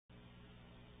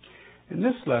In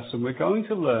this lesson, we're going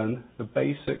to learn the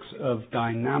basics of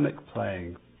dynamic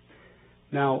playing.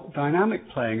 Now, dynamic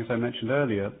playing, as I mentioned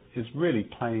earlier, is really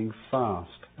playing fast,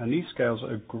 and these scales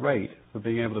are great for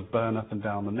being able to burn up and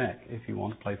down the neck if you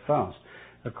want to play fast.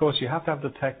 Of course, you have to have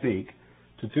the technique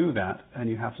to do that, and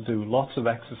you have to do lots of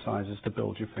exercises to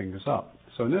build your fingers up.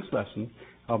 So in this lesson,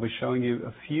 I'll be showing you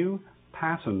a few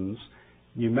patterns,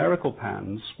 numerical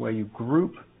patterns, where you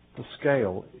group the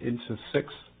scale into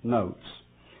 6 notes.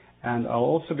 And I'll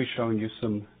also be showing you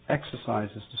some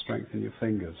exercises to strengthen your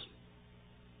fingers.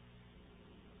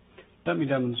 Let me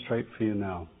demonstrate for you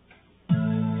now.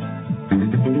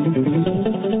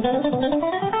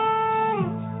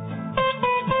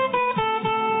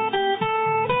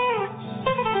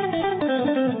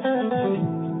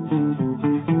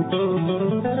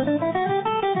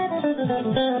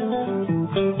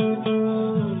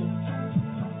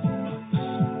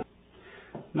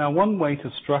 Now, one way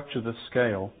to structure the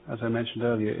scale, as I mentioned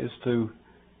earlier, is to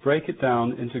break it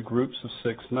down into groups of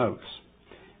 6 notes.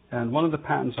 And one of the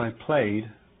patterns I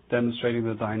played, demonstrating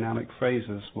the dynamic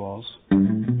phrases, was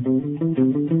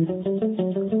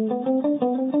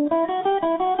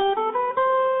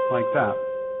like that.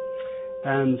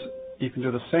 And you can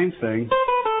do the same thing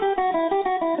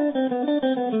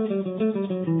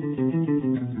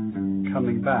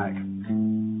coming back.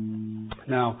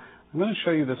 Now, I'm going to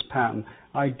show you this pattern.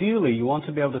 Ideally, you want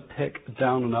to be able to pick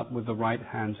down and up with the right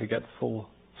hand to get full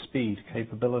speed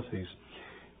capabilities.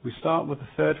 We start with the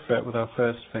 3rd fret with our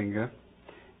 1st finger,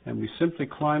 and we simply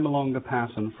climb along the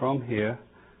pattern from here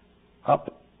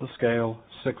up the scale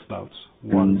 6 notes.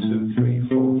 1, 2, 3,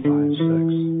 4, 5, 6.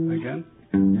 Again.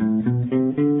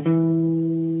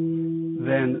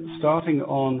 Then, starting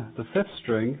on the 5th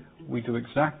string, we do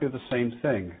exactly the same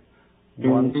thing.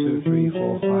 1, 2, 3,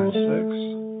 4, 5, 6.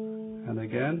 And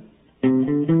again.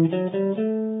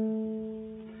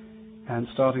 And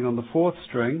starting on the 4th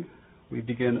string, we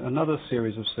begin another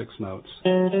series of 6 notes.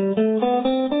 Same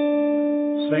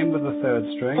with the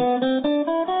 3rd string,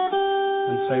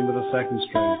 and same with the 2nd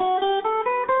string.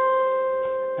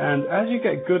 And as you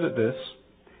get good at this,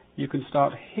 you can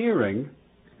start hearing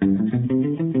the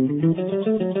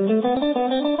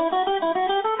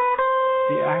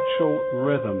actual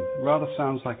rhythm. It rather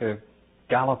sounds like a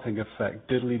galloping effect,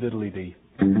 diddly diddly dee.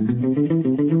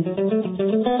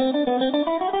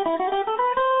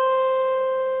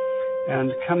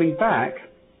 And coming back,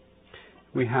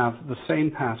 we have the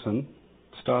same pattern,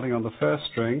 starting on the 1st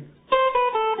string,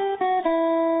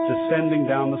 descending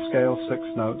down the scale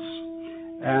 6 notes,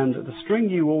 and the string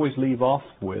you always leave off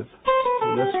with,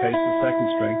 in this case the 2nd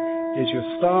string, is your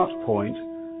start point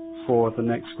for the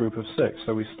next group of 6.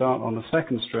 So we start on the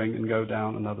 2nd string and go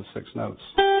down another 6 notes.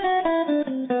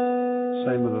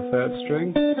 Same with the 3rd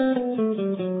string,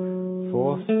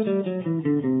 4th,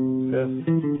 5th,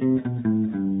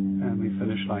 and we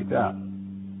finish like that.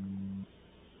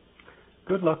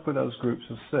 Good luck with those groups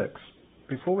of 6.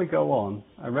 Before we go on,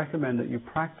 I recommend that you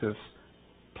practice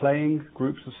playing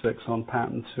groups of 6 on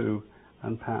pattern 2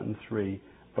 and pattern 3,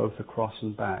 both across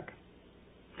and back.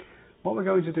 What we're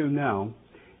going to do now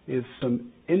is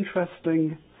some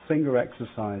interesting finger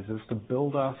exercises to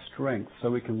build our strength so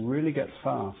we can really get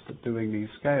fast at doing these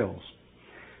scales.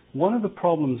 One of the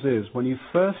problems is when you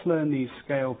first learn these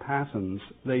scale patterns,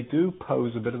 they do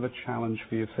pose a bit of a challenge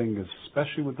for your fingers,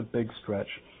 especially with the big stretch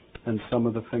and some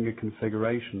of the finger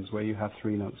configurations where you have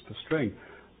 3 notes per string.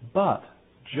 But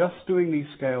just doing these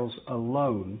scales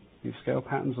alone, these scale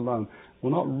patterns alone,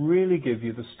 will not really give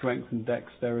you the strength and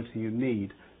dexterity you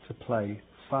need to play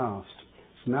fast.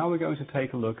 So now we're going to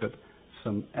take a look at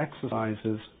some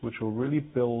exercises which will really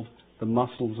build the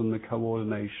muscles and the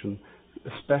coordination,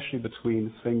 especially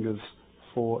between fingers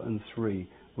 4 and 3,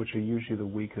 which are usually the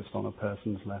weakest on a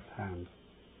person's left hand.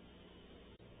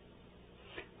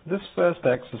 For this first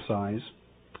exercise,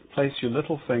 place your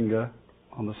little finger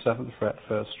on the 7th fret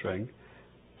 1st string,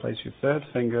 place your 3rd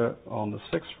finger on the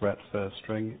 6th fret 1st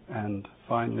string, and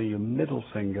finally your middle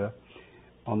finger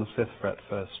on the 5th fret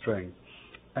 1st string.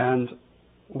 And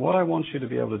what I want you to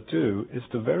be able to do is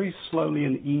to very slowly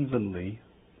and evenly,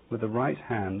 with the right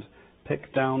hand,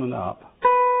 pick down and up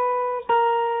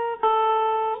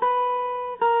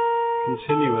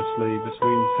continuously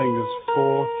between fingers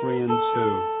 4, 3, and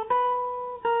 2.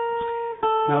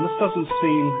 Now, this doesn't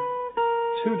seem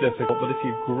too difficult, but if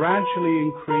you gradually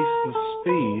increase the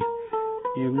speed,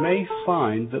 you may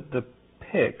find that the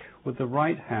pick with the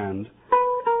right hand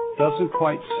doesn't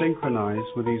quite synchronize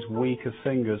with these weaker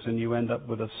fingers, and you end up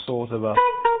with a sort of an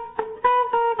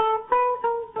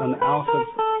out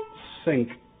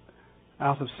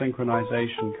of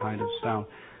synchronization kind of sound.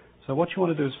 So what you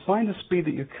want to do is find a speed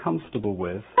that you're comfortable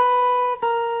with,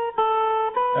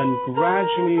 and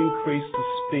gradually increase the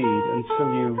speed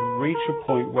until you reach a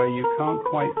point where you can't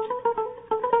quite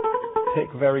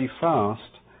pick very fast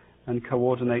and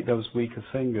coordinate those weaker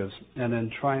fingers, and then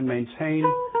try and maintain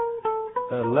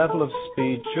a level of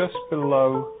speed just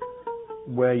below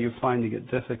where you're finding it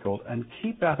difficult, and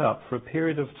keep that up for a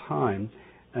period of time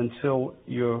until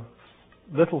your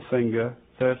little finger,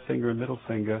 third finger and middle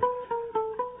finger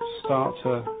start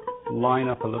to line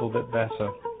up a little bit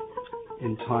better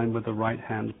in time with the right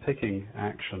hand picking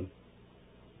action.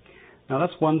 Now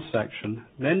that's one section.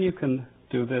 Then you can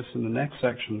do this in the next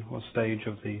section or stage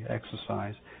of the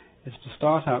exercise, is to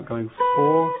start out going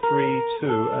 4, 3,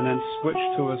 2 and then switch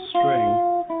to a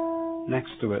string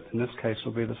next to it. In this case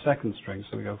will be the second string.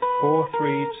 So we go 4,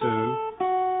 3, 2,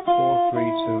 4, 3,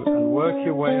 2 and work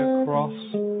your way across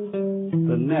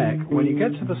the neck. When you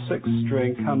get to the sixth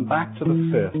string, come back to the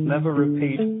fifth. Never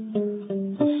repeat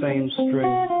the same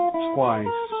string twice.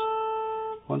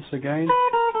 Once again.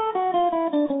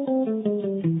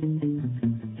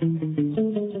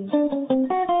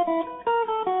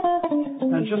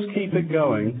 And just keep it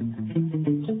going.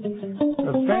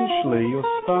 Eventually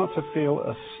you'll start to feel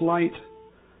a slight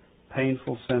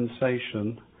painful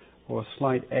sensation or a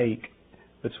slight ache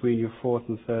between your fourth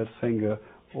and third finger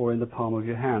or in the palm of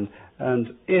your hand.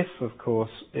 And if, of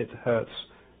course, it hurts,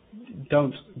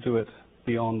 don't do it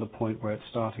beyond the point where it's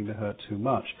starting to hurt too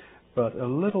much. But a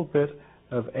little bit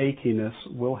of achiness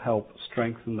will help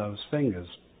strengthen those fingers.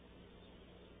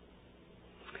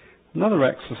 Another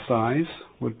exercise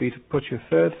would be to put your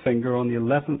third finger on the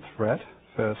 11th fret,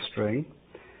 first string,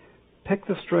 pick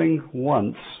the string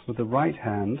once with the right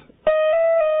hand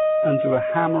and do a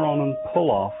hammer on and pull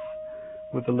off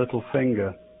with the little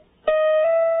finger.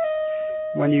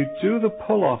 When you do the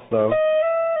pull off though,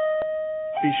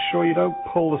 be sure you don't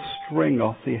pull the string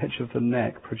off the edge of the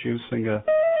neck, producing a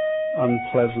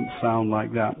unpleasant sound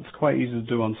like that. It's quite easy to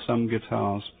do on some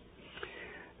guitars.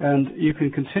 And you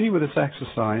can continue with this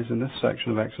exercise in this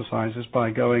section of exercises by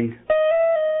going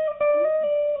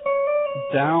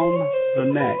down the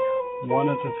neck one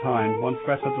at a time, one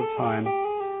fret at a time,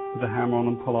 with the hammer on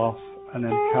and pull off, and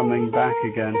then coming back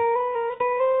again.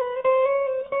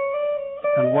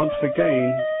 And once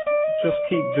again, just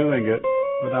keep doing it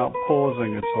without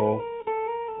pausing at all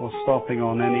or stopping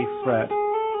on any fret.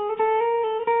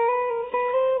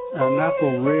 And that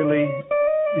will really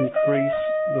increase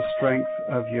the strength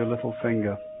of your little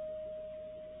finger.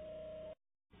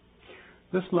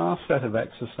 This last set of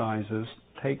exercises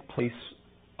take place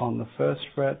on the first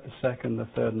fret, the second, the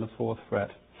third and the fourth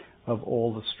fret of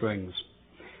all the strings.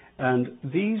 And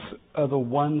these are the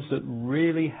ones that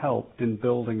really help in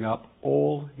building up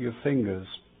all your fingers,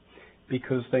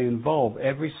 because they involve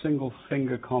every single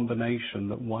finger combination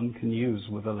that one can use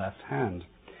with the left hand.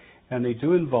 And they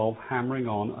do involve hammering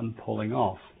on and pulling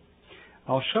off.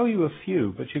 I'll show you a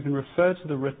few, but you can refer to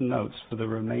the written notes for the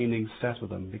remaining set of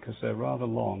them, because they're rather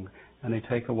long and they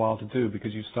take a while to do,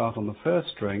 because you start on the first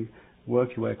string,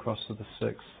 work your way across to the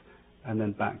sixth, and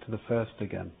then back to the first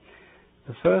again.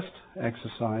 The first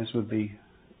exercise would be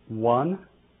 1,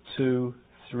 2,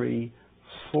 3,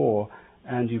 4,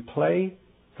 and you play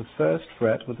the first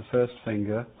fret with the first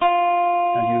finger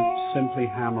and you simply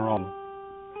hammer on.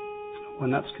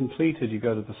 When that's completed, you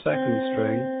go to the second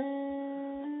string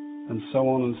and so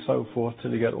on and so forth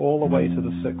till you get all the way to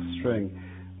the sixth string.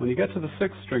 When you get to the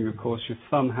sixth string, of course, your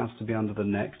thumb has to be under the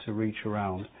neck to reach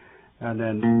around, and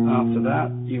then after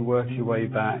that you work your way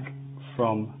back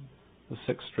from the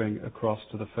sixth string across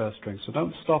to the first string. So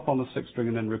don't stop on the sixth string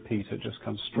and then repeat it, just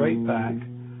come straight back.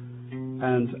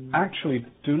 And actually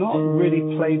do not really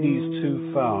play these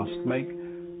too fast. Make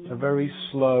a very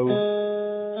slow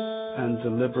and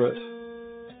deliberate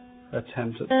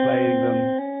attempt at playing them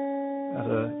at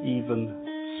an even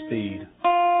speed.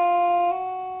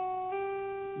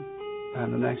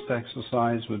 And the next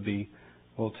exercise would be,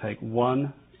 we'll take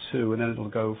 1, 2, and then it'll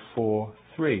go 4,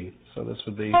 3. So this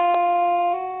would be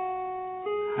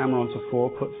hammer onto 4,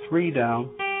 put 3 down,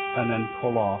 and then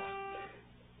pull off.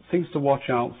 Things to watch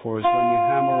out for is when you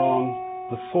hammer on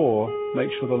the 4, make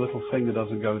sure the little finger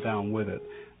doesn't go down with it.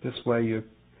 This way you're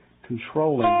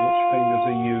controlling which fingers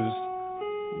are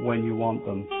used when you want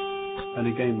them. And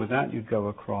again, with that you'd go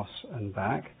across and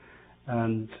back.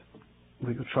 And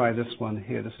we could try this one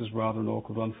here. This is rather an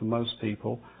awkward one for most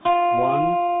people.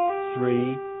 1,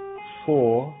 3,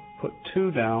 4, put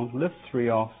 2 down, lift 3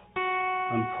 off,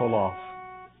 and pull off.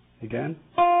 Again.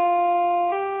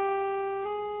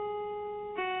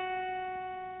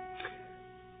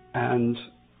 And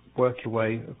work your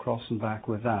way across and back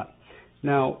with that.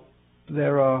 Now,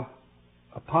 there are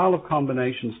a pile of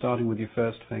combinations starting with your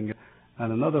first finger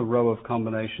and another row of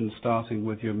combinations starting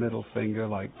with your middle finger,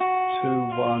 like 2,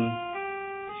 1,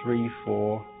 3,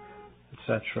 4,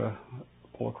 etc.,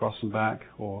 all across and back,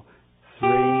 or 3,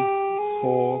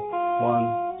 4,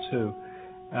 1, 2,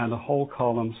 and a whole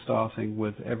column starting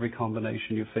with every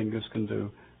combination your fingers can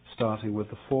do, starting with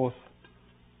the fourth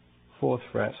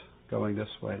fret going this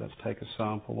way. Let's take a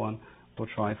sample one. We'll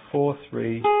try 4,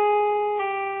 3, 1,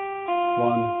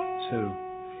 2.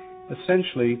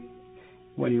 Essentially,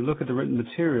 when you look at the written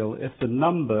material, if the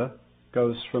number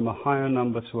goes from a higher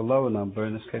number to a lower number,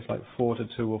 in this case like 4 to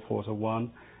 2 or 4 to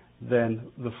 1,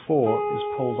 then the 4 is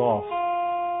pulled off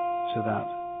to that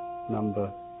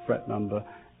number, fret number,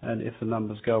 and if the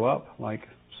numbers go up, like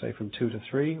say from 2 to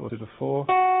 3 or 2 to 4,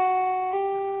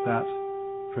 that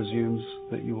presumes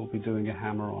that you will be doing a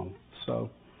hammer-on. So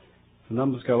if the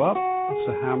numbers go up, it's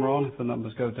a hammer-on. If the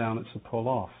numbers go down, it's a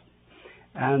pull-off.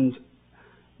 And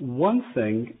one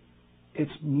thing,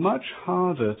 it's much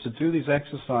harder to do these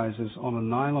exercises on a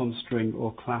nylon string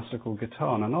or classical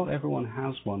guitar. Now, not everyone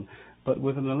has one, but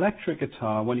with an electric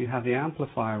guitar, when you have the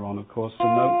amplifier on, of course, the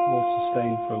note will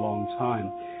sustain for a long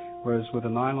time. Whereas with a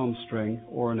nylon string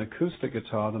or an acoustic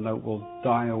guitar, the note will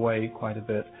die away quite a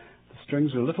bit. The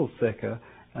strings are a little thicker,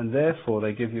 and therefore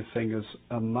they give your fingers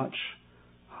a much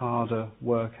harder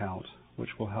workout, which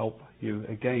will help you,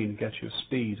 again, get your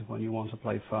speed when you want to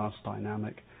play fast,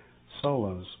 dynamic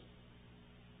solos.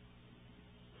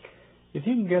 If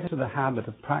you can get into the habit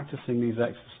of practicing these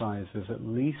exercises at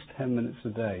least 10 minutes a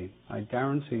day, I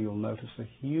guarantee you'll notice a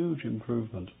huge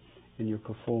improvement in your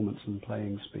performance and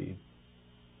playing speed.